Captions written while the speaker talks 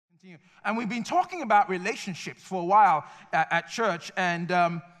continue. And we've been talking about relationships for a while at church, and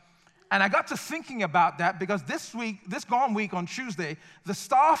I got to thinking about that because this gone week on Tuesday, the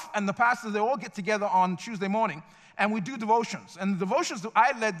staff and the pastors, they all get together on Tuesday morning, and we do devotions. And the devotions that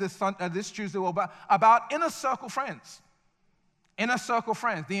I led this Tuesday were about inner circle friends. Inner circle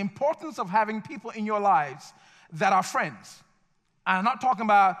friends. The importance of having people in your lives that are friends. And I'm not talking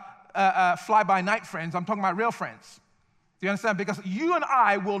about fly-by-night friends. I'm talking about real friends. Do you understand? Because you and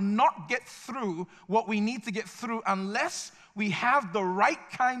I will not get through what we need to get through unless we have the right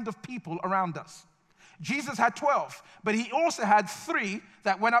kind of people around us. Jesus had 12, but he also had 3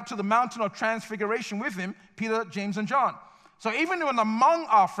 that went up to the mountain of transfiguration with him, Peter, James, and John. So even among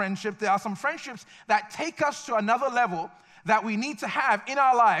our friendships, there are some friendships that take us to another level that we need to have in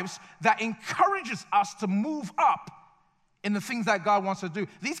our lives that encourages us to move up in the things that God wants to do.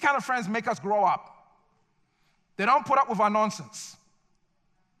 These kind of friends make us grow up. They don't put up with our nonsense.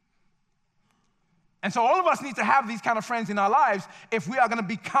 And so all of us need to have these kind of friends in our lives if we are going to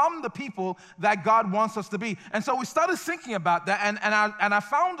become the people that God wants us to be. And so we started thinking about that, and I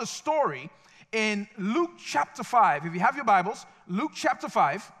found a story in Luke chapter 5. If you have your Bibles, Luke chapter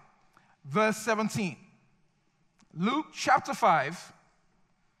 5, verse 17. Luke chapter 5,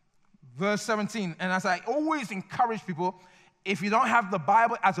 verse 17. And as I always encourage people, if you don't have the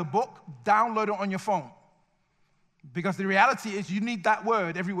Bible as a book, download it on your phone. Because the reality is you need that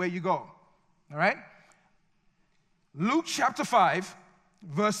word everywhere you go. All right? Luke chapter 5,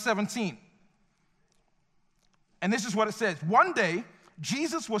 verse 17. And this is what it says. One day,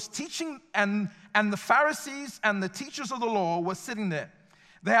 Jesus was teaching, and the Pharisees and the teachers of the law were sitting there.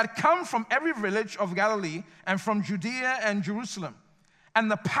 They had come from every village of Galilee and from Judea and Jerusalem.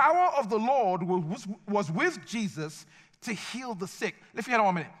 And the power of the Lord was with Jesus to heal the sick. Lift your head on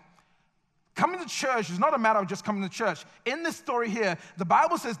 1 minute. Coming to church is not a matter of just coming to church. In this story here, the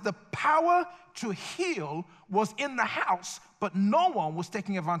Bible says the power to heal was in the house, but no one was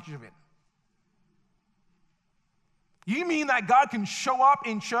taking advantage of it. You mean that God can show up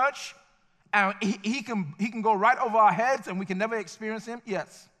in church and he can go right over our heads and we can never experience him?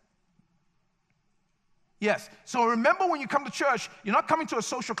 Yes. Yes. So remember, when you come to church, you're not coming to a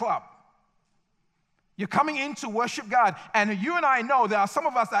social club. You're coming in to worship God. And you and I know there are some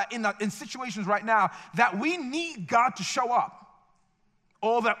of us that are in situations right now that we need God to show up,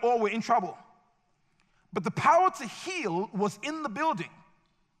 or we're in trouble. But the power to heal was in the building,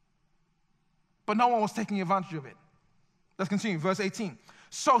 but no one was taking advantage of it. Let's continue. Verse 18.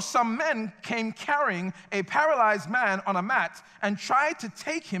 So some men came carrying a paralyzed man on a mat and tried to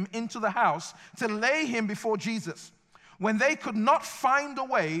take him into the house to lay him before Jesus. When they could not find a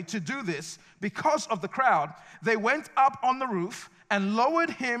way to do this because of the crowd, they went up on the roof and lowered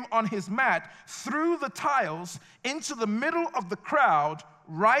him on his mat through the tiles into the middle of the crowd,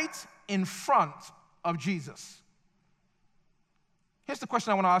 right in front of Jesus. Here's the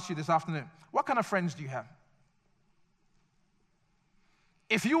question I want to ask you this afternoon. What kind of friends do you have?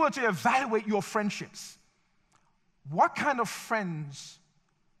 If you were to evaluate your friendships, what kind of friends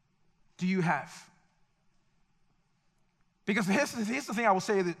do you have? Because here's the thing I will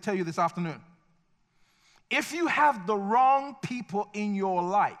tell you this afternoon. If you have the wrong people in your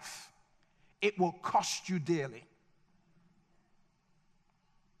life, it will cost you dearly.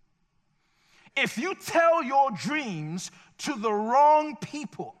 If you tell your dreams to the wrong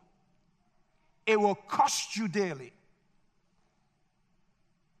people, it will cost you dearly.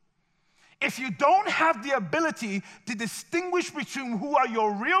 If you don't have the ability to distinguish between who are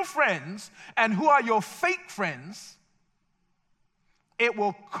your real friends and who are your fake friends, it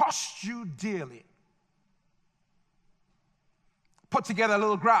will cost you dearly. Put together a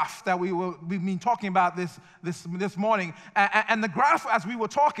little graph that we've been talking about this morning. And the graph, as we were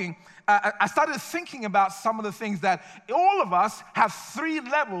talking, I started thinking about some of the things that all of us have 3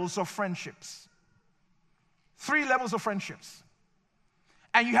 levels of friendships. 3 levels of friendships.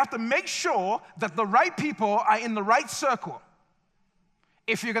 And you have to make sure that the right people are in the right circle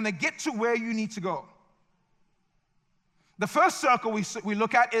if you're going to get to where you need to go. The first circle we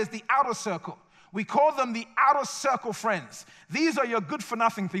look at is the outer circle. We call them the outer circle friends. These are your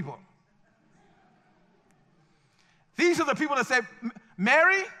good-for-nothing people. These are the people that say,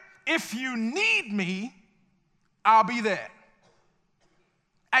 Mary, if you need me, I'll be there.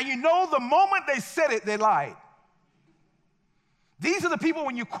 And you know the moment they said it, they lied. These are the people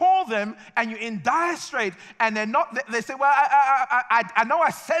when you call them and you're in dire strait and they say, well, I know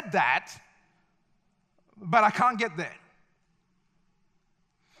I said that, but I can't get there.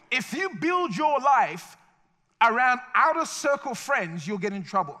 If you build your life around outer circle friends, you'll get in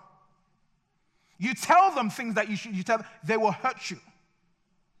trouble. You tell them things that you tell them, they will hurt you.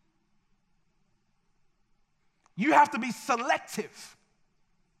 You have to be selective.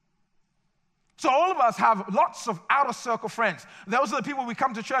 So all of us have lots of outer circle friends. Those are the people we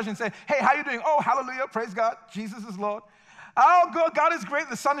come to church and say, hey, how you doing? Oh, hallelujah, praise God, Jesus is Lord. Oh, good, God is great,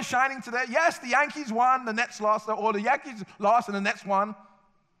 the sun is shining today. Yes, the Yankees won, the Nets lost, or the Yankees lost and the Nets won.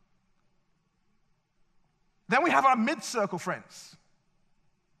 Then we have our mid-circle friends.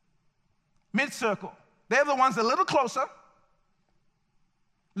 Mid-circle. They're the ones that are a little closer.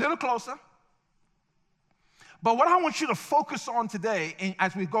 But what I want you to focus on today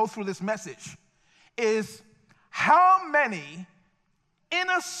as we go through this message is how many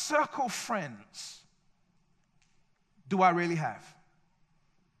inner circle friends do I really have?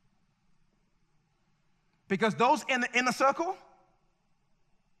 Because those in the inner circle,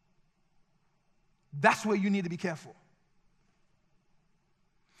 that's where you need to be careful.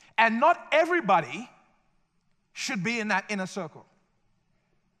 And not everybody should be in that inner circle.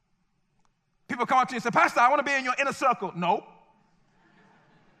 People come up to you and say, Pastor, I want to be in your inner circle. Nope.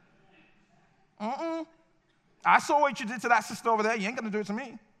 I saw what you did to that sister over there. You ain't going to do it to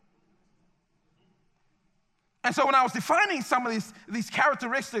me. And so when I was defining some of these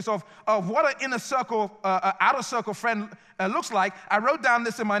characteristics of what an inner circle, outer circle friend looks like, I wrote down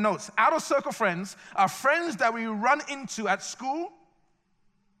this in my notes. Outer circle friends are friends that we run into at school,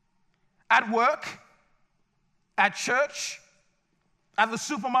 at work, at church, at the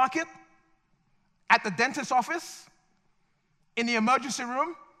supermarket, at the dentist's office, in the emergency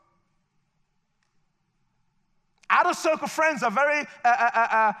room. Outer circle friends are very,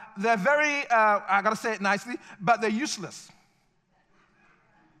 I gotta say it nicely, but they're useless.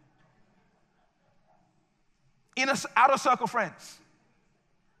 Outer circle friends.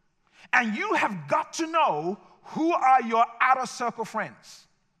 And you have got to know who are your outer circle friends.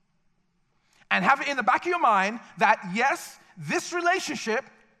 And have it in the back of your mind that, yes, this relationship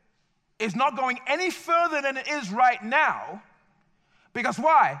is not going any further than it is right now. Because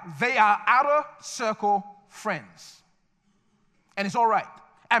why? They are outer circle friends. And it's all right.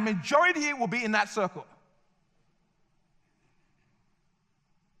 And majority will be in that circle.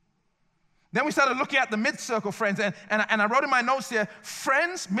 Then we started looking at the mid-circle friends, and I wrote in my notes here,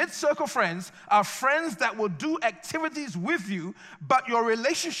 mid-circle friends are friends that will do activities with you, but your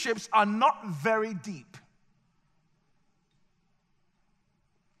relationships are not very deep.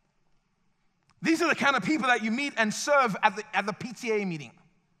 These are the kind of people that you meet and serve at the PTA meeting.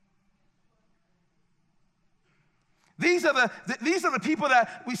 These are the people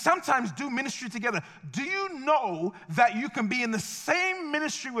that we sometimes do ministry together. Do you know that you can be in the same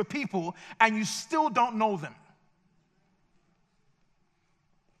ministry with people and you still don't know them?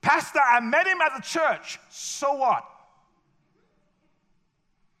 Pastor, I met him at the church. So what?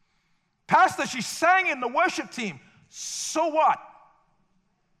 Pastor, she sang in the worship team. So what?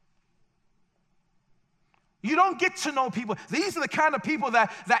 You don't get to know people. These are the kind of people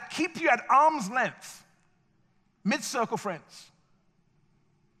that keep you at arm's length. Mid-circle friends.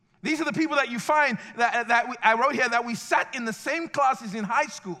 These are the people that you find I wrote here that we sat in the same classes in high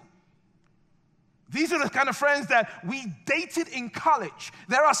school. These are the kind of friends that we dated in college.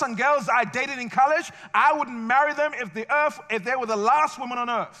 There are some girls I dated in college. I wouldn't marry them if they were the last woman on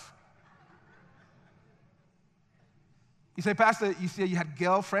earth. You say, Pastor, you say you had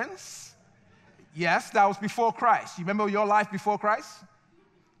girlfriends? Yes, that was before Christ. You remember your life before Christ?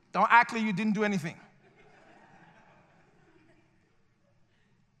 Don't act like you didn't do anything.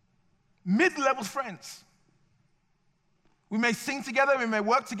 Mid-level friends. We may sing together, we may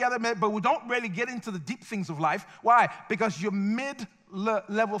work together, but we don't really get into the deep things of life. Why? Because you're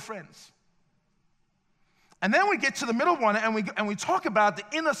mid-level friends. And then we get to the middle one, and we talk about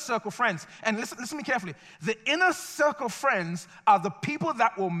the inner circle friends. And listen to me carefully. The inner circle friends are the people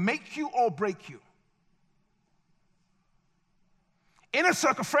that will make you or break you. Inner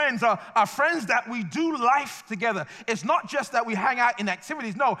circle friends are friends that we do life together. It's not just that we hang out in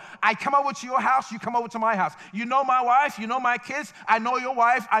activities. No, I come over to your house, you come over to my house. You know my wife, you know my kids. I know your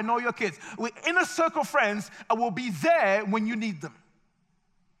wife, I know your kids. Inner circle friends will be there when you need them.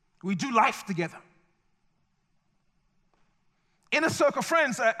 We do life together. Inner circle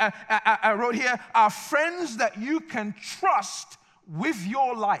friends, I wrote here, are friends that you can trust with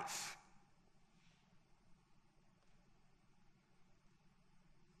your life.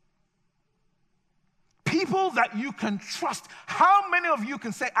 People that you can trust. How many of you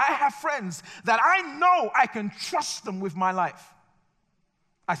can say, I have friends that I know I can trust them with my life?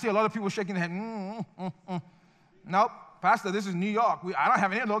 I see a lot of people shaking their head. Nope, Pastor, this is New York. I don't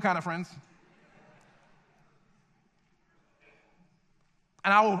have any of those kind of friends.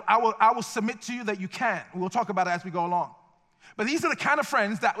 And I will submit to you that you can. We'll talk about it as we go along. But these are the kind of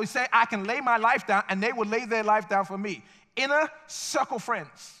friends that we say, I can lay my life down, and they will lay their life down for me. Inner circle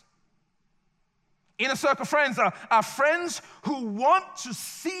friends. Inner circle friends are friends who want to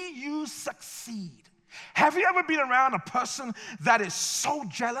see you succeed. Have you ever been around a person that is so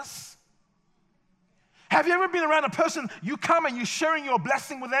jealous? Have you ever been around a person, you come and you're sharing your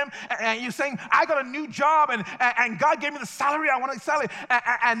blessing with them, and you're saying, I got a new job, and God gave me the salary, I want a salary,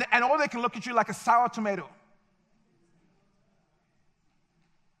 and all they can look at you like a sour tomato.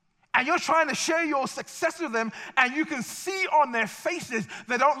 And you're trying to share your success with them, and you can see on their faces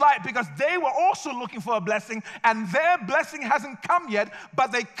they don't like, because they were also looking for a blessing, and their blessing hasn't come yet,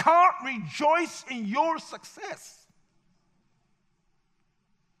 but they can't rejoice in your success.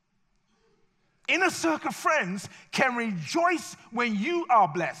 Inner circle friends can rejoice when you are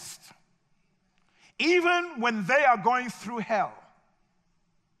blessed, even when they are going through hell.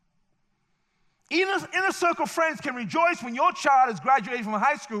 Inner circle friends can rejoice when your child is graduating from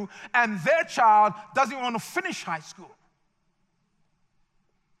high school and their child doesn't want to finish high school.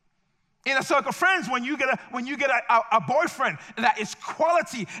 Inner circle friends, when you get a boyfriend that is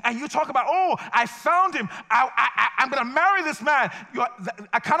quality, and you talk about, oh, I found him, I'm going to marry this man.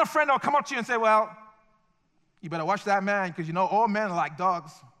 A kind of friend that will come up to you and say, well, you better watch that man, because you know all men are like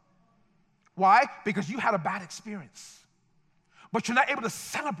dogs. Why? Because you had a bad experience, but you're not able to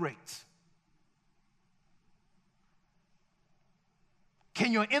celebrate.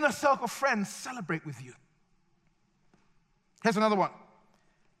 Can your inner circle friends celebrate with you? Here's another one.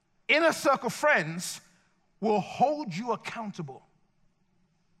 Inner circle friends will hold you accountable.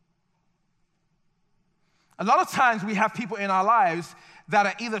 A lot of times we have people in our lives that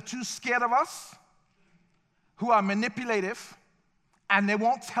are either too scared of us, who are manipulative, and they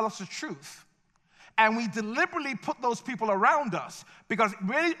won't tell us the truth. And we deliberately put those people around us because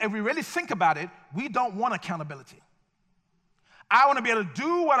really, if we really think about it, we don't want accountability. I want to be able to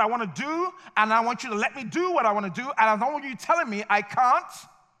do what I want to do, and I want you to let me do what I want to do, and I don't want you telling me I can't.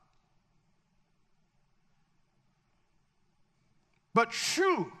 But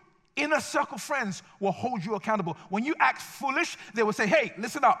true inner circle friends will hold you accountable. When you act foolish, they will say, hey,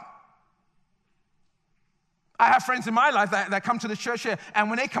 listen up. I have friends in my life that come to the church here, and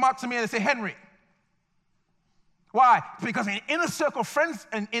when they come up to me and they say, Henry, why? Because in inner circle friends,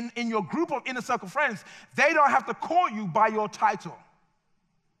 and in your group of inner circle friends, they don't have to call you by your title.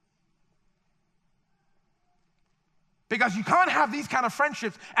 Because you can't have these kind of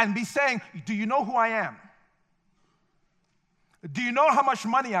friendships and be saying, do you know who I am? Do you know how much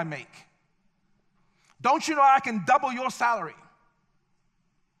money I make? Don't you know I can double your salary?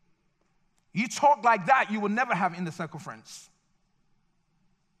 You talk like that, you will never have inner circle friends.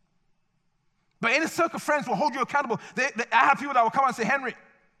 But inner circle friends will hold you accountable. I have people that will come and say, Henry,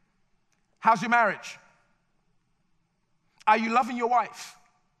 how's your marriage? Are you loving your wife?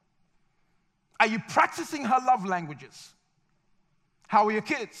 Are you practicing her love languages? How are your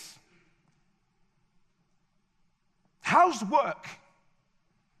kids? How's work?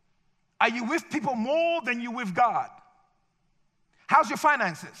 Are you with people more than you with God? How's your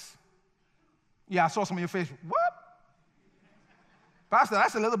finances? Yeah, I saw some of your face. What? Pastor,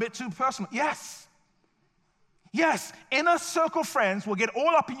 that's a little bit too personal. Yes. Yes, inner circle friends will get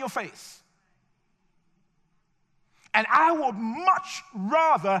all up in your face. And I would much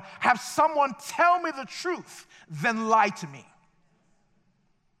rather have someone tell me the truth than lie to me.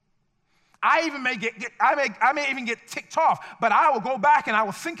 I may even get ticked off, but I will go back and I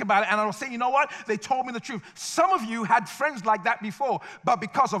will think about it and I will say, you know what? They told me the truth. Some of you had friends like that before, but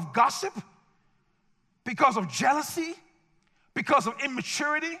because of gossip, because of jealousy, because of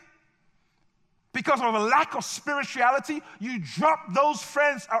immaturity, because of a lack of spirituality, you drop those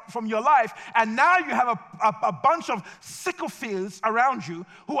friends from your life, and now you have a bunch of sycophants around you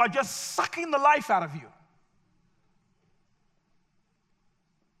who are just sucking the life out of you.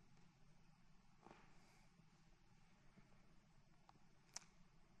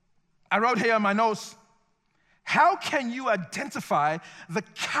 I wrote here in my notes, how can you identify the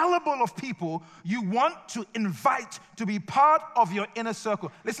caliber of people you want to invite to be part of your inner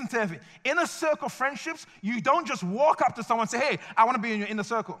circle? Listen to me. Inner circle friendships, you don't just walk up to someone and say, hey, I want to be in your inner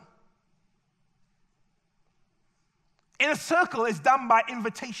circle. Inner circle is done by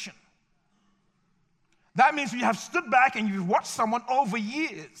invitation. That means you have stood back and you've watched someone over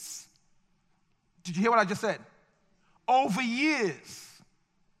years. Did you hear what I just said? Over years.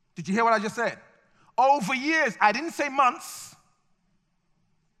 Did you hear what I just said? Over years. I didn't say months.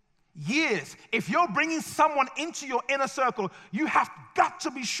 Years. If you're bringing someone into your inner circle, you have got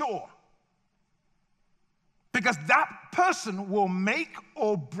to be sure Because that person will make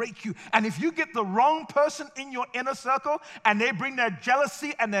or break you. And if you get the wrong person in your inner circle and they bring their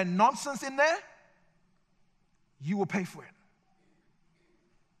jealousy and their nonsense in there, you will pay for it.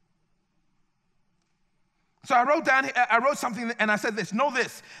 So I wrote something and I said this, know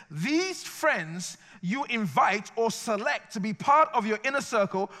this, these friends you invite or select to be part of your inner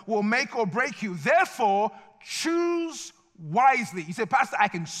circle will make or break you. Therefore, choose wisely. You say, Pastor, I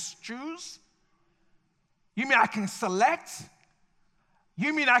can choose? You mean I can select?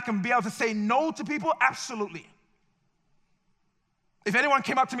 You mean I can be able to say no to people? Absolutely. If anyone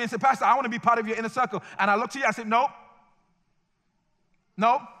came up to me and said, Pastor, I want to be part of your inner circle, and I looked to you, I said, nope.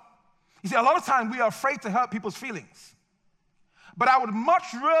 Nope. You see, a lot of times we are afraid to hurt people's feelings. But I would much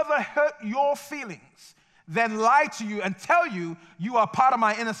rather hurt your feelings than lie to you and tell you you are part of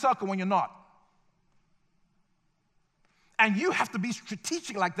my inner circle when you're not. And you have to be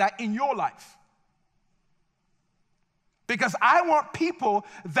strategic like that in your life. Because I want people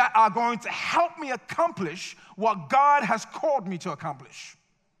that are going to help me accomplish what God has called me to accomplish.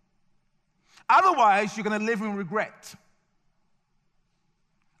 Otherwise, you're going to live in regret.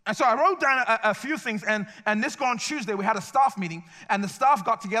 And so I wrote down a few things, and this gone Tuesday, we had a staff meeting, and the staff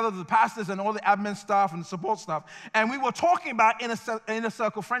got together, the pastors and all the admin staff and the support staff, and we were talking about inner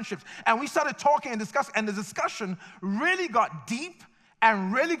circle friendships. And we started talking and discussing, and the discussion really got deep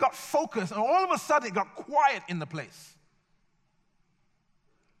and really got focused, and all of a sudden it got quiet in the place.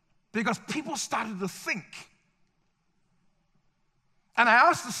 Because people started to think. And I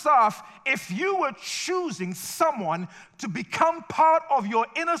asked the staff, if you were choosing someone to become part of your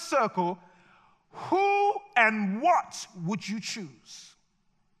inner circle, who and what would you choose?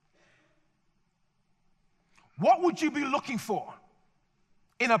 What would you be looking for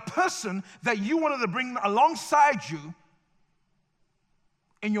in a person that you wanted to bring alongside you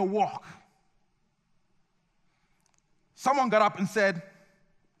in your walk? Someone got up and said,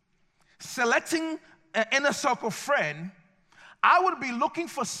 selecting an inner circle friend, I would be looking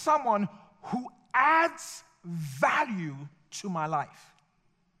for someone who adds value to my life.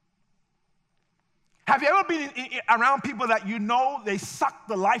 Have you ever been around people that you know they suck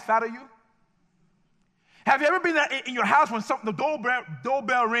the life out of you? Have you ever been in your house when the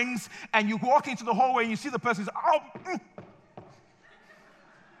doorbell rings and you walk into the hallway and you see the person says,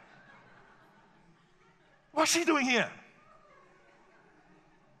 what's she doing here?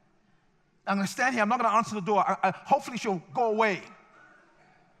 I'm going to stand here. I'm not going to answer the door. Hopefully she'll go away.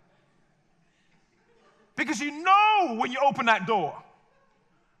 Because you know when you open that door,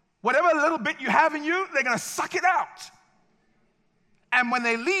 whatever little bit you have in you, they're going to suck it out. And when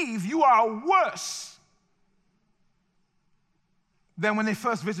they leave, you are worse than when they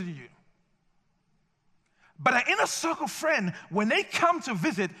first visited you. But an inner circle friend, when they come to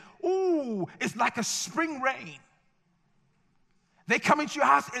visit, it's like a spring rain. They come into your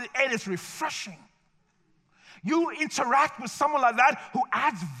house and it's refreshing. You interact with someone like that who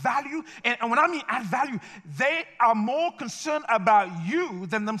adds value. And when I mean add value, they are more concerned about you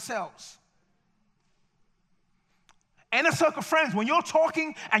than themselves. Inner circle friends, when you're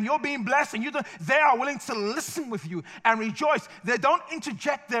talking and you're being blessed, and they are willing to listen with you and rejoice. They don't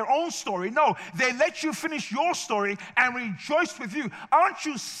interject their own story. No, they let you finish your story and rejoice with you. Aren't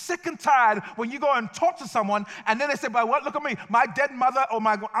you sick and tired when you go and talk to someone and then they say, "But what? Look at me. My dead mother or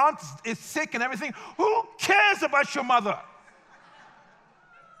my aunt is sick and everything." Who cares about your mother?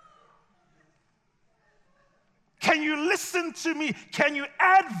 Can you listen to me? Can you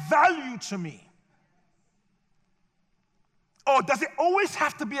add value to me? Or does it always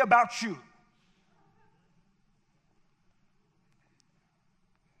have to be about you?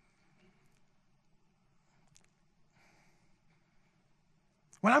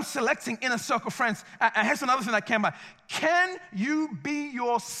 When I'm selecting inner circle friends, and here's another thing that came by. Can you be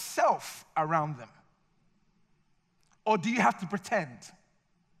yourself around them? Or do you have to pretend?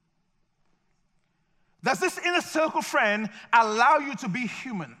 Does this inner circle friend allow you to be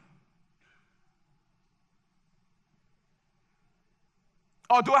human?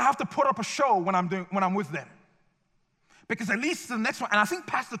 Or do I have to put up a show when I'm with them? Because at least the next one, and I think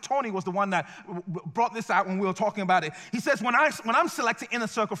Pastor Tony was the one that brought this out when we were talking about it. He says, when I'm selecting inner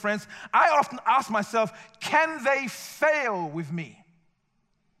circle friends, I often ask myself, can they fail with me?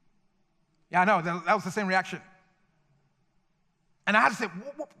 Yeah, I know, that was the same reaction. And I had to say,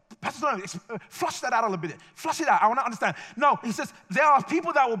 Pastor Tony, flush that out a little bit. Flush it out. I want to understand. No, he says, there are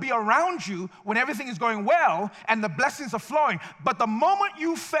people that will be around you when everything is going well and the blessings are flowing. But the moment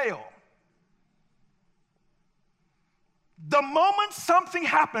you fail, the moment something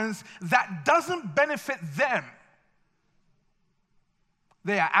happens that doesn't benefit them,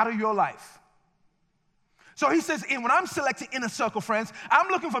 they are out of your life. So he says, when I'm selecting inner circle friends, I'm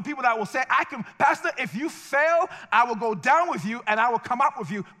looking for people that will say, Pastor, if you fail, I will go down with you and I will come up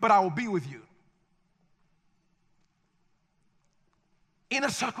with you, but I will be with you. Inner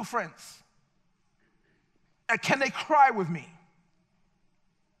circle friends. Can they cry with me?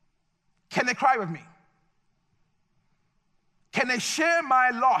 Can they cry with me? Can they share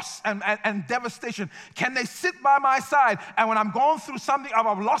my loss and devastation? Can they sit by my side and when I'm going through something,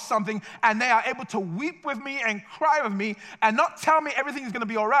 I've lost something, and they are able to weep with me and cry with me and not tell me everything is going to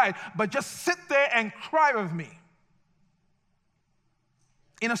be all right, but just sit there and cry with me?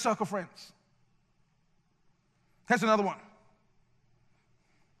 Inner circle friends. Here's another one.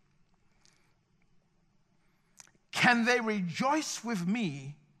 Can they rejoice with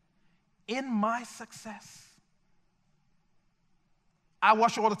me in my success? I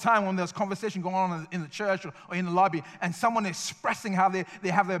watch all the time when there's conversation going on in the church or in the lobby, and someone expressing how they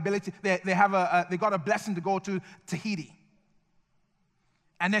have the ability, they got a blessing to go to Tahiti.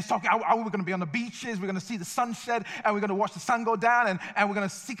 And they're talking, we're going to be on the beaches, we're going to see the sunset, and we're going to watch the sun go down, and we're going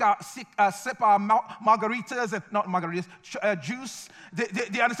to sip our margaritas, and not margaritas, juice. Do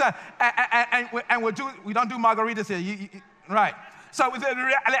you understand? And we don't do margaritas here, right? So with the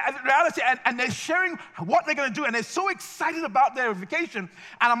reality, and they're sharing what they're going to do, and they're so excited about their vacation,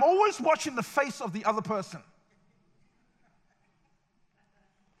 and I'm always watching the face of the other person.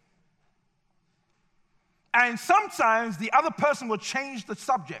 And sometimes the other person will change the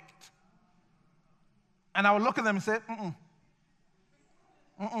subject. And I will look at them and say,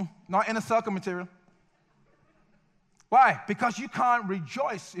 not inner circle material. Why? Because you can't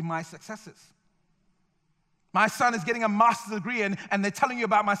rejoice in my successes. My son is getting a master's degree, and they're telling you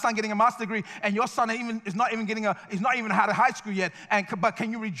about my son getting a master's degree, and your son is not even out of high school yet. But can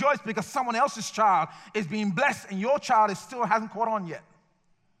you rejoice because someone else's child is being blessed, and your child still hasn't caught on yet?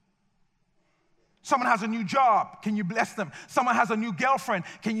 Someone has a new job. Can you bless them? Someone has a new girlfriend.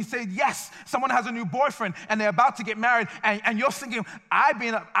 Can you say yes? Someone has a new boyfriend, and they're about to get married, and you're thinking, I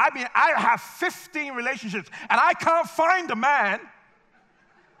have 15 relationships, and I can't find a man.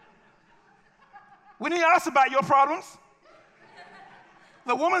 We need to ask about your problems.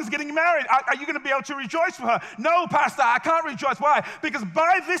 The woman's getting married. Are you going to be able to rejoice with her? No, Pastor, I can't rejoice. Why? Because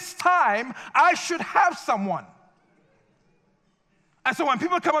by this time, I should have someone. And so when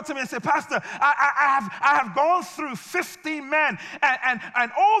people come up to me and say, Pastor, I have gone through 15 men,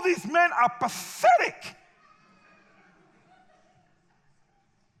 and all these men are pathetic.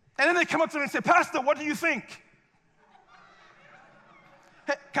 And then they come up to me and say, Pastor, what do you think?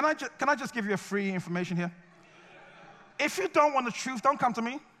 Hey, can I just give you a free information here? If you don't want the truth, don't come to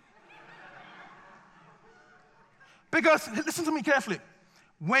me. Because, listen to me carefully.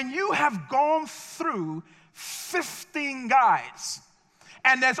 When you have gone through 15 guys,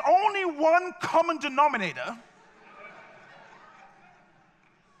 and there's only one common denominator,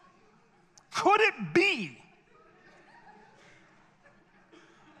 could it be?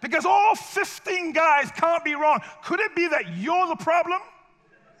 Because all 15 guys can't be wrong. Could it be that you're the problem?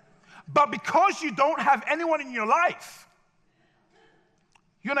 But because you don't have anyone in your life,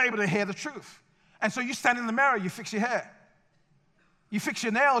 you're not able to hear the truth. And so you stand in the mirror, you fix your hair. You fix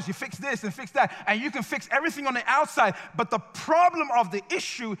your nails, you fix this and fix that, and you can fix everything on the outside, but the problem of the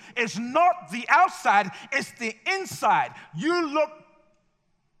issue is not the outside, it's the inside. You look,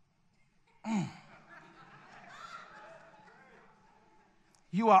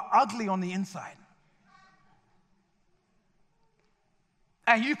 you are ugly on the inside.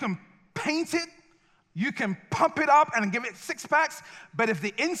 And you can paint it, you can pump it up and give it six packs, but if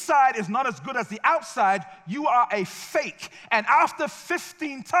the inside is not as good as the outside, you are a fake. And after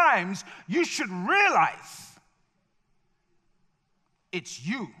 15 times, you should realize it's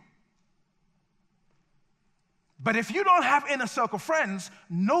you. But if you don't have inner circle friends,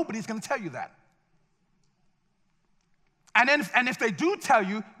 nobody's going to tell you that. And if they do tell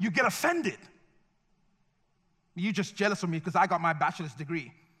you, you get offended. You're just jealous of me because I got my bachelor's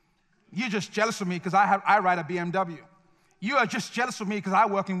degree. You're just jealous of me because I ride a BMW. You are just jealous of me because I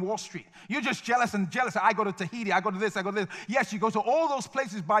work in Wall Street. You're just jealous. I go to Tahiti, I go to this, I go to this. Yes, you go to all those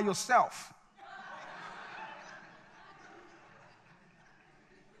places by yourself.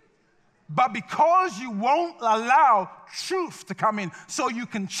 But because you won't allow truth to come in so you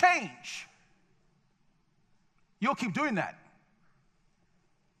can change, you'll keep doing that.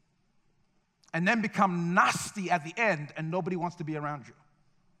 And then become nasty at the end, and nobody wants to be around you.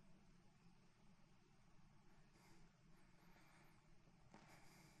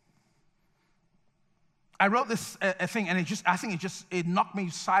 I wrote this thing, and it knocked me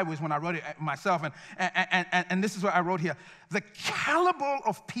sideways when I wrote it myself. And this is what I wrote here: the caliber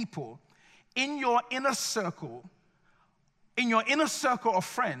of people in your inner circle of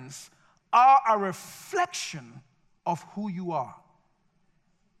friends are a reflection of who you are.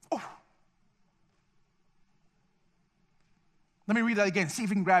 Oh. Let me read that again, see if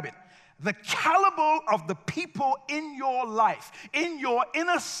you can grab it. The caliber of the people in your life, in your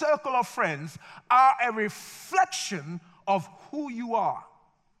inner circle of friends, are a reflection of who you are.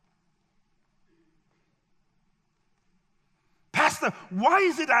 Pastor, why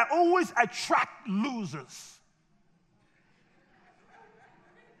is it I always attract losers?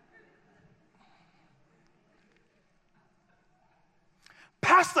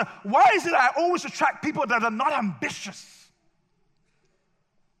 Pastor, why is it I always attract people that are not ambitious?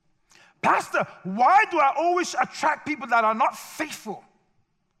 Pastor, why do I always attract people that are not faithful?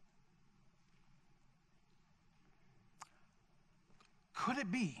 Could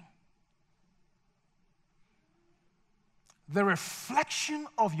it be the reflection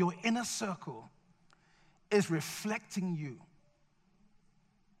of your inner circle is reflecting you?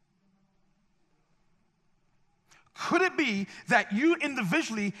 Could it be that you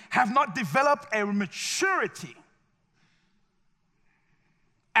individually have not developed a maturity?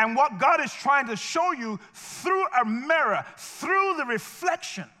 And what God is trying to show you through a mirror, through the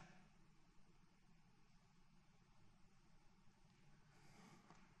reflection,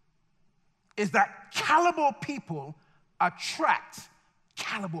 is that caliber people attract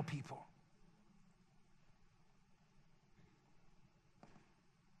caliber people.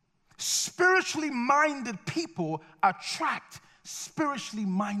 Spiritually minded people attract spiritually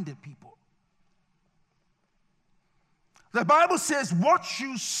minded people. The Bible says what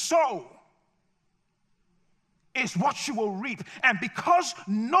you sow is what you will reap. And because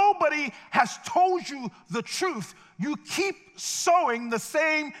nobody has told you the truth, you keep sowing the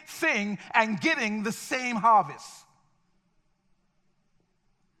same thing and getting the same harvest.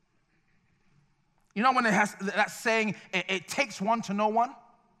 You know when it has that saying, it takes one to know one?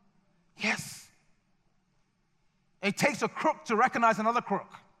 Yes. It takes a crook to recognize another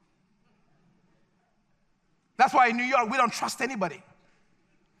crook. That's why in New York, we don't trust anybody.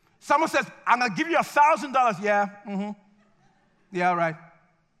 Someone says, I'm going to give you $1,000. Yeah, yeah, right.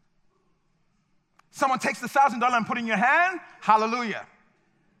 Someone takes the $1,000 and put it in your hand. Hallelujah.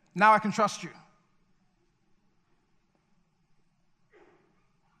 Now I can trust you.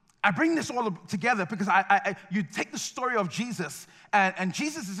 I bring this all together because you take the story of Jesus, and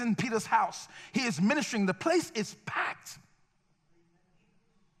Jesus is in Peter's house. He is ministering. The place is packed.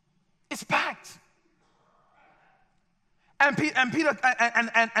 It's packed. And Peter,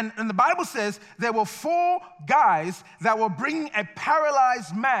 and the Bible says there were 4 guys that were bringing a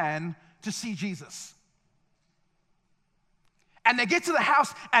paralyzed man to see Jesus. And they get to the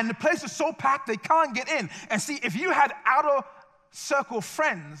house, and the place is so packed they can't get in. And see, if you had outer circle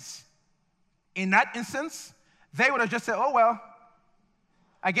friends in that instance, they would have just said, oh, well,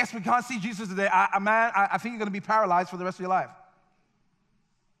 I guess we can't see Jesus today. I think you're going to be paralyzed for the rest of your life.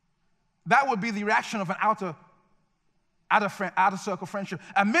 That would be the reaction of an outer circle friendship.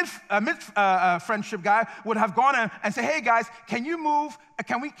 A mid friendship guy would have gone and say, hey guys, can you move?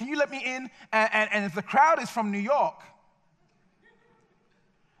 Can you let me in? And if the crowd is from New York,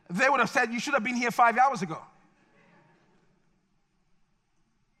 they would have said, you should have been here 5 hours ago.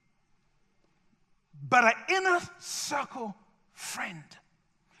 But an inner circle friend.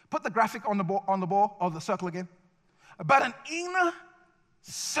 Put the graphic on the ball of the circle again. But an inner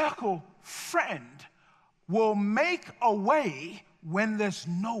circle friend will make a way when there's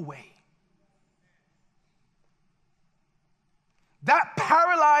no way. That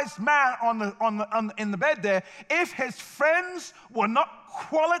paralyzed man in the bed there, if his friends were not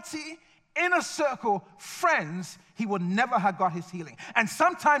quality inner circle friends, he would never have got his healing. And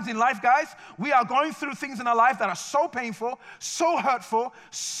sometimes in life, guys, we are going through things in our life that are so painful, so hurtful,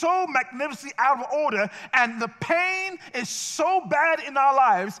 so magnificently out of order, and the pain is so bad in our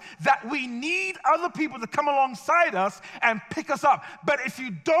lives that we need other people to come alongside us and pick us up. But if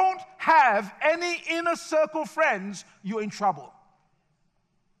you don't have any inner circle friends, you're in trouble.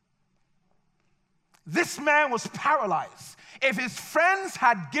 This man was paralyzed. If his friends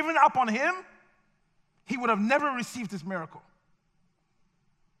had given up on him, he would have never received his miracle.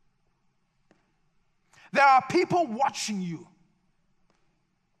 There are people watching you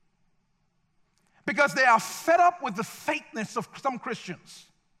because they are fed up with the fakeness of some Christians.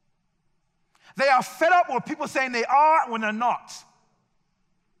 They are fed up with people saying they are when they're not.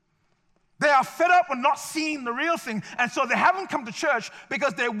 They are fed up with not seeing the real thing, and so they haven't come to church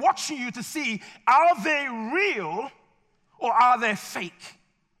because they're watching you to see, are they real or are they fake?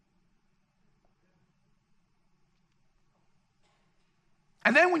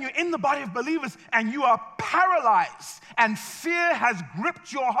 And then when you're in the body of believers and you are paralyzed and fear has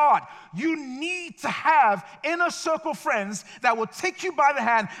gripped your heart, you need to have inner circle friends that will take you by the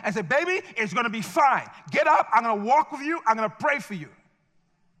hand and say, baby, it's going to be fine. Get up. I'm going to walk with you. I'm going to pray for you.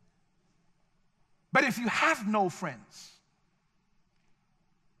 But if you have no friends,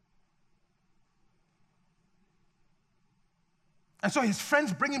 and so his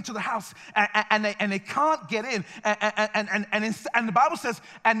friends bring him to the house, and they can't get in. And the Bible says,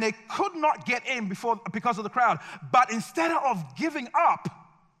 and they could not get in because of the crowd. But instead of giving up,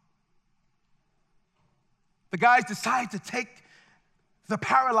 the guys decide to take the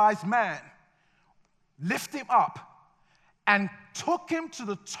paralyzed man, lift him up, and took him to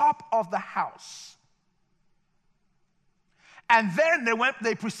the top of the house. And then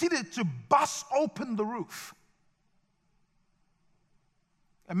they proceeded to bust open the roof.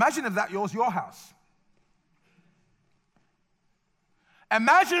 Imagine if that was your house.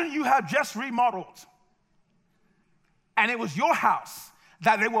 Imagine you had just remodeled, and it was your house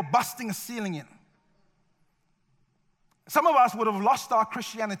that they were busting a ceiling in. Some of us would have lost our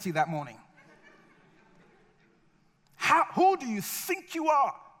Christianity that morning. Who do you think you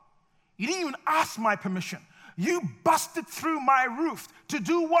are? You didn't even ask my permission. You busted through my roof to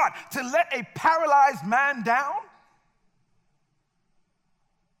do what? To let a paralyzed man down?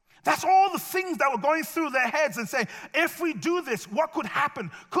 That's all the things that were going through their heads and saying, if we do this, what could happen?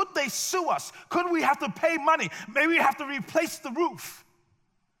 Could they sue us? Could we have to pay money? Maybe we have to replace the roof.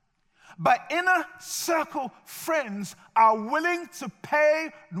 But inner circle friends are willing to pay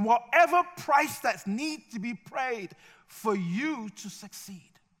whatever price that needs to be paid for you to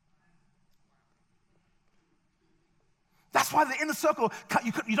succeed. That's why the inner circle,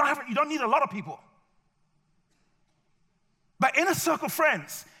 you don't need a lot of people. But inner circle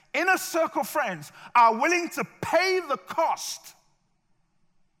friends are willing to pay the cost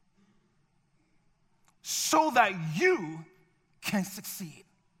so that you can succeed.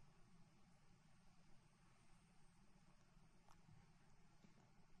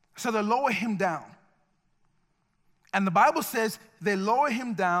 So they lower him down. And the Bible says they lower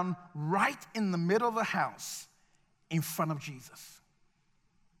him down right in the middle of the house in front of Jesus.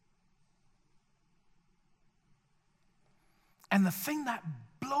 And the thing that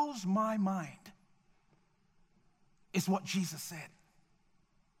blows my mind is what Jesus said.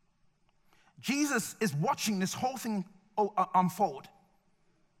 Jesus is watching this whole thing unfold.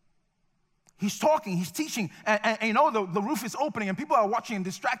 He's talking, he's teaching, and you know, the roof is opening, and people are watching and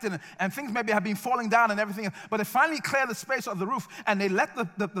distracted, and things maybe have been falling down and everything. But they finally clear the space of the roof, and they let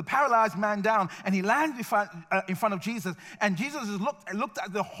the paralyzed man down, and he lands in front of Jesus. And Jesus has looked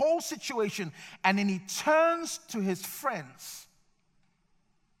at the whole situation, and then he turns to his friends.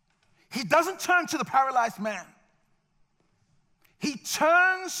 He doesn't turn to the paralyzed man. He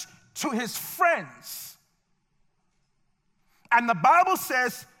turns to his friends. And the Bible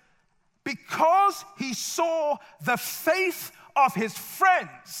says, because he saw the faith of his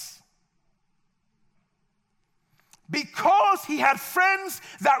friends, because he had friends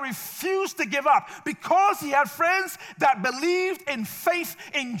that refused to give up, because he had friends that believed in faith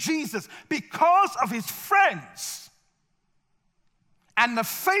in Jesus, because of his friends and the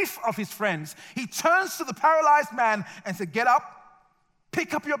faith of his friends, he turns to the paralyzed man and said, get up,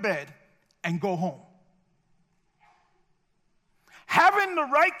 pick up your bed, and go home. Having the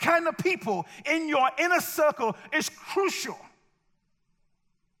right kind of people in your inner circle is crucial.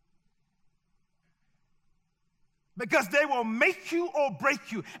 Because they will make you or break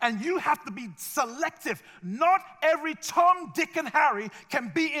you, and you have to be selective. Not every Tom, Dick, and Harry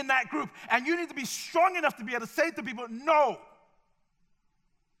can be in that group, and you need to be strong enough to be able to say to people, no,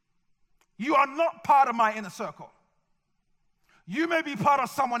 you are not part of my inner circle. You may be part of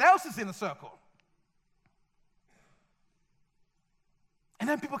someone else's inner circle. And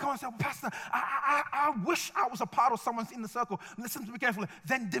then people come and say, well, Pastor, I wish I was a part of someone's inner circle. Listen to me carefully.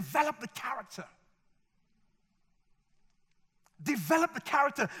 Then develop the character. Develop the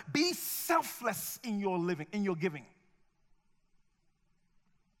character. Be selfless in your living, in your giving.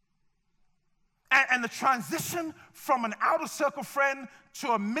 And the transition from an outer circle friend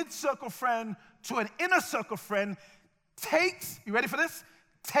to a mid-circle friend to an inner circle friend takes, you ready for this?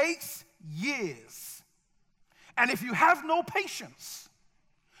 Takes years. And if you have no patience,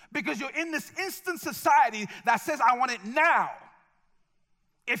 because you're in this instant society that says, I want it now.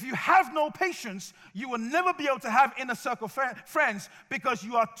 If you have no patience, you will never be able to have inner circle friends because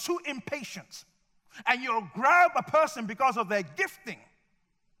you are too impatient. And you'll grab a person because of their gifting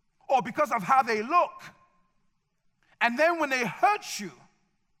or because of how they look. And then when they hurt you,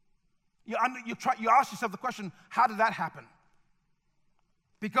 you ask yourself the question, how did that happen?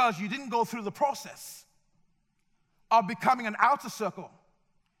 because you didn't go through the process of becoming an outer circle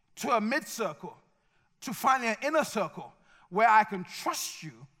to a mid-circle to finally an inner circle where I can trust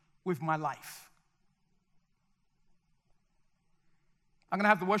you with my life. I'm going to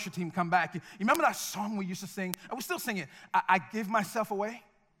have the worship team come back. You remember that song we used to sing? And we still sing it. I give myself away.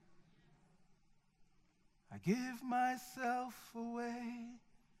 I give myself away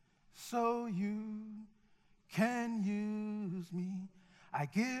so you can use me. I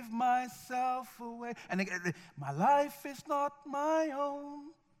give myself away. And my life is not my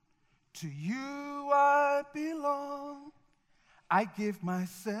own. To you I belong. I give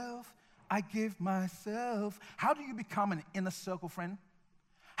myself. I give myself. How do you become an inner circle friend?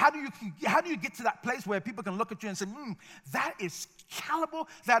 How do you get to that place where people can look at you and say, that is caliber,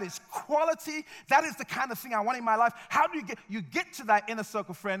 that is quality, that is the kind of thing I want in my life? How do you get to that inner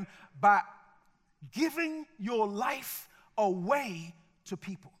circle friend? By giving your life away to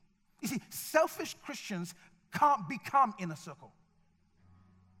people. You see, selfish Christians can't become inner circle.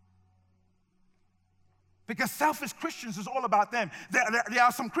 Because selfish Christians is all about them. There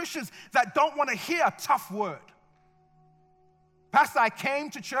are some Christians that don't want to hear a tough word. Pastor, I came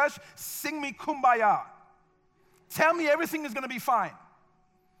to church, sing me kumbaya. Tell me everything is going to be fine.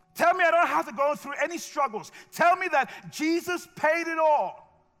 Tell me I don't have to go through any struggles. Tell me that Jesus paid it all.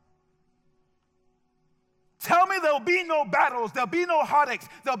 Tell me there'll be no battles, there'll be no heartaches,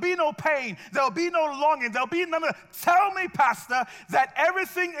 there'll be no pain, there'll be no longing, there'll be none of that. Tell me, Pastor, that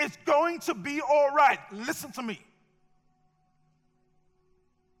everything is going to be all right. Listen to me.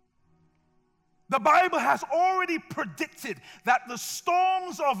 The Bible has already predicted that the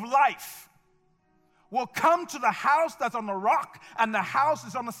storms of life will come to the house that's on the rock and the house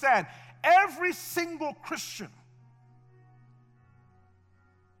is on the sand. Every single Christian,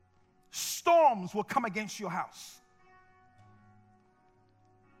 storms will come against your house.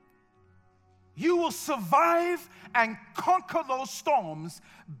 You will survive and conquer those storms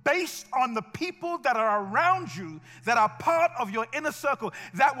based on the people that are around you, that are part of your inner circle,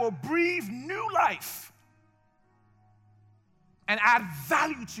 that will breathe new life and add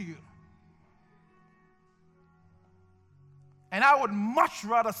value to you. And I would much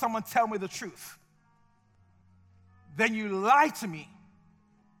rather someone tell me the truth than you lie to me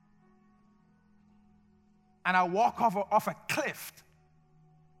and I walk off a cliff.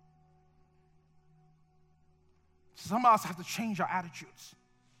 Some of us have to change our attitudes.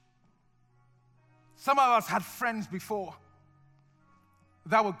 Some of us had friends before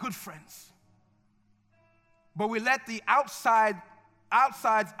that were good friends. But we let the outer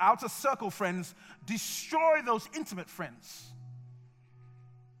circle friends destroy those intimate friends.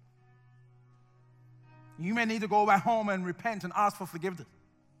 You may need to go back home and repent and ask for forgiveness.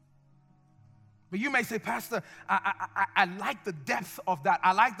 But you may say, Pastor, I like the depth of that.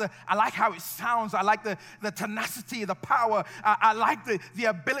 I like how it sounds. I like the tenacity, the power. I like the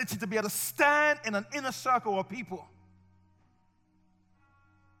ability to be able to stand in an inner circle of people.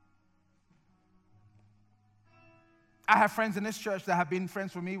 I have friends in this church that have been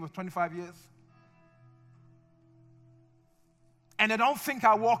friends with me for 25 years. And they don't think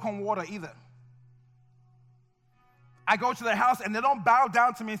I walk on water either. I go to their house and they don't bow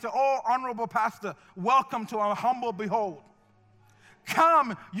down to me and say, oh, honorable pastor, welcome to our humble behold.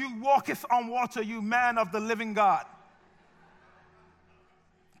 Come, you walketh on water, you man of the living God.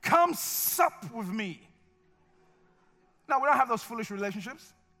 Come sup with me. No, we don't have those foolish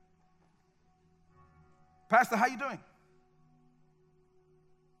relationships. Pastor, how you doing?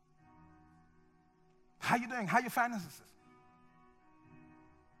 How you doing? How are your finances?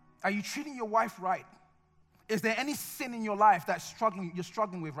 Are you treating your wife right? Is there any sin in your life that's you're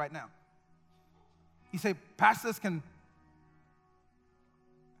struggling with right now? You say, pastors can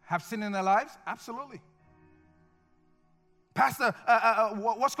have sin in their lives? Absolutely. Pastor,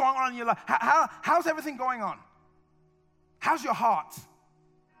 what's going on in your life? How's everything going on? How's your heart?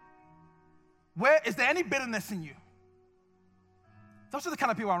 Is there any bitterness in you? Those are the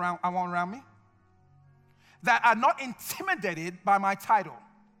kind of people I want around me that are not intimidated by my title.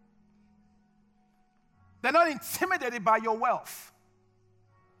 They're not intimidated by your wealth.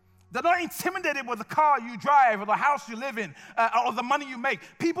 They're not intimidated with the car you drive or the house you live in or the money you make.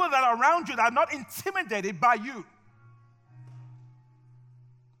 People that are around you that are not intimidated by you.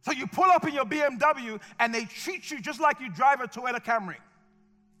 So you pull up in your BMW and they treat you just like you drive a Toyota Camry.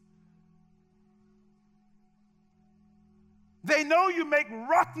 They know you make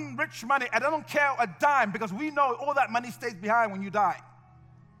rotten rich money and they don't care a dime because we know all that money stays behind when you die.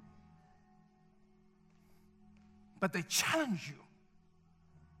 But they challenge you.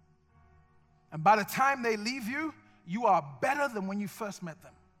 And by the time they leave you, you are better than when you first met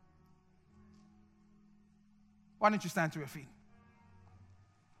them. Why don't you stand to your feet?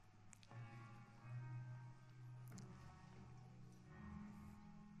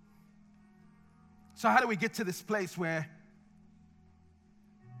 So how do we get to this place where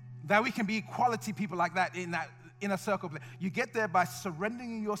that we can be quality people like that in that inner circle? You get there by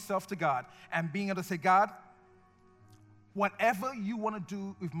surrendering yourself to God and being able to say, God, whatever you want to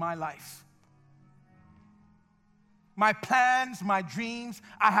do with my life, my plans, my dreams,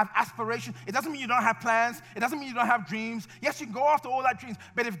 I have aspirations. It doesn't mean you don't have plans. It doesn't mean you don't have dreams. Yes, you can go after all that dreams,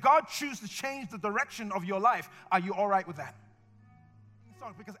 but if God chooses to change the direction of your life, are you all right with that?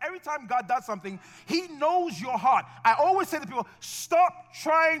 Because every time God does something, He knows your heart. I always say to people, stop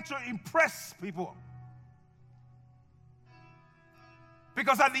trying to impress people.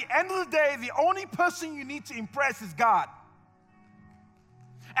 Because at the end of the day, the only person you need to impress is God.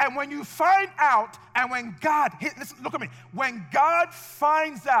 And when you find out, and when God, listen, look at me, when God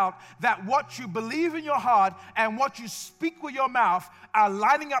finds out that what you believe in your heart and what you speak with your mouth are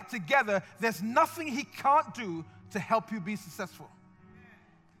lining up together, there's nothing He can't do to help you be successful.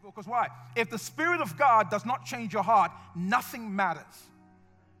 Because why? If the Spirit of God does not change your heart, nothing matters.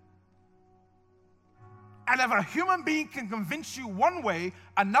 And if a human being can convince you one way,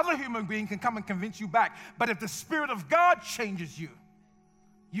 another human being can come and convince you back. But if the Spirit of God changes you,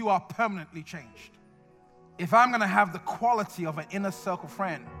 you are permanently changed. If I'm going to have the quality of an inner circle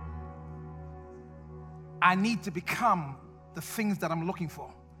friend, I need to become the things that I'm looking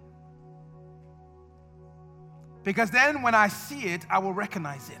for. Because then when I see it, I will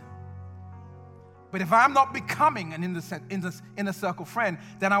recognize it. But if I'm not becoming an inner circle friend,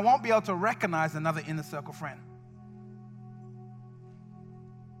 then I won't be able to recognize another inner circle friend.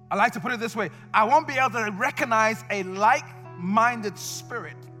 I like to put it this way. I won't be able to recognize a like-minded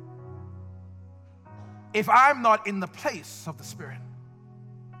spirit if I'm not in the place of the Spirit.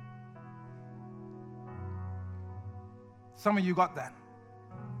 Some of you got that.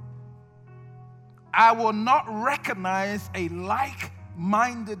 I will not recognize a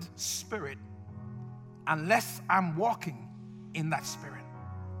like-minded spirit unless I'm walking in that spirit.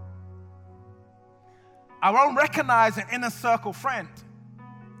 I won't recognize an inner circle friend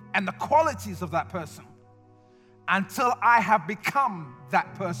and the qualities of that person until I have become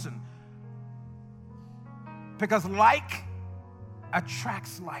that person. Because like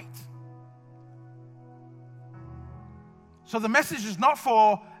attracts light. So the message is not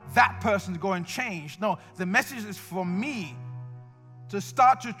for that person to go and change. No, the message is for me to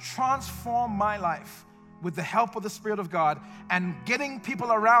start to transform my life with the help of the Spirit of God and getting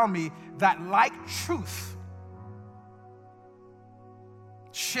people around me that like truth,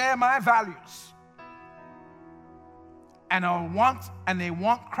 share my values, and they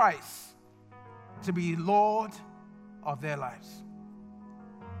want Christ to be Lord of their lives.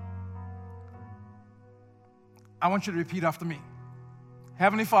 I want you to repeat after me.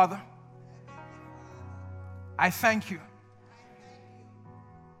 Heavenly Father, I thank you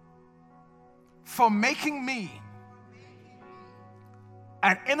for making me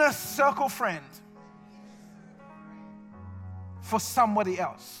an inner circle friend for somebody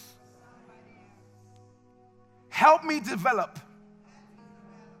else. Help me develop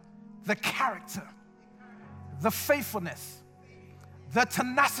the character, the faithfulness, the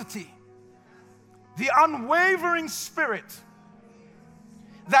tenacity, the unwavering spirit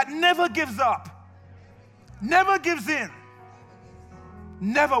that never gives up, never gives in,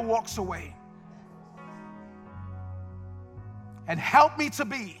 never walks away. And help me to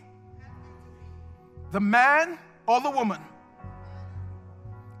be the man or the woman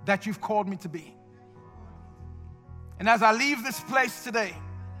that you've called me to be. And as I leave this place today,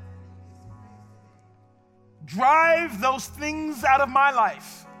 drive those things out of my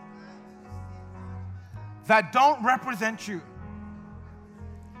life that don't represent you.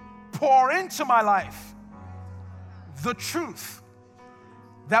 Pour into my life the truth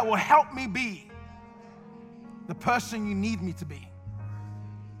that will help me be the person you need me to be.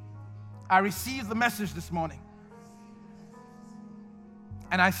 I received the message this morning,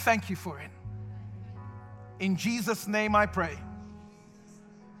 and I thank you for it. In Jesus' name I pray.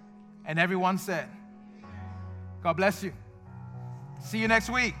 And everyone said, God bless you. See you next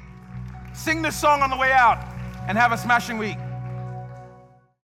week. Sing this song on the way out and have a smashing week.